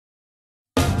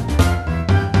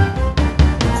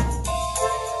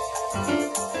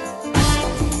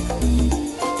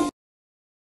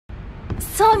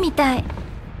みたい。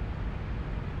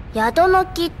宿の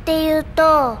木っていう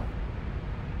と、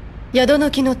宿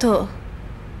の木の塔、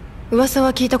噂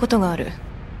は聞いたことがある。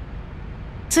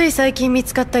つい最近見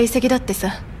つかった遺跡だって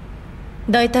さ。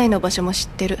大体の場所も知っ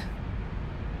てる。じ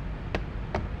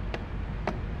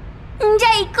ゃ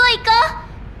あ行こう行こ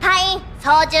う。パイン、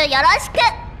操縦よろしく。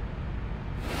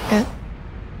え？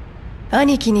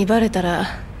兄貴にバレたら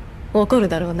怒る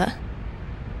だろうな。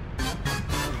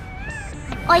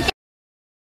置いて。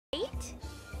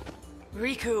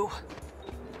Riku,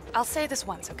 I'll say this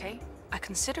once, okay? I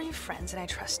consider you friends and I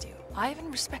trust you. I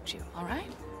even respect you, alright?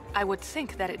 I would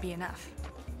think that it'd be enough.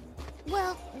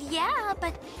 Well, yeah,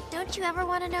 but don't you ever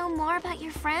want to know more about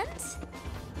your friends?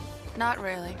 Not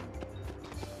really.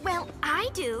 Well, I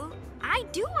do. I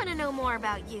do want to know more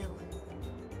about you.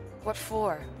 What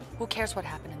for? Who cares what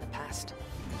happened in the past?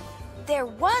 There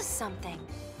was something.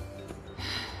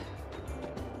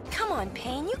 Come on,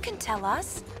 Paine, you can tell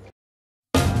us.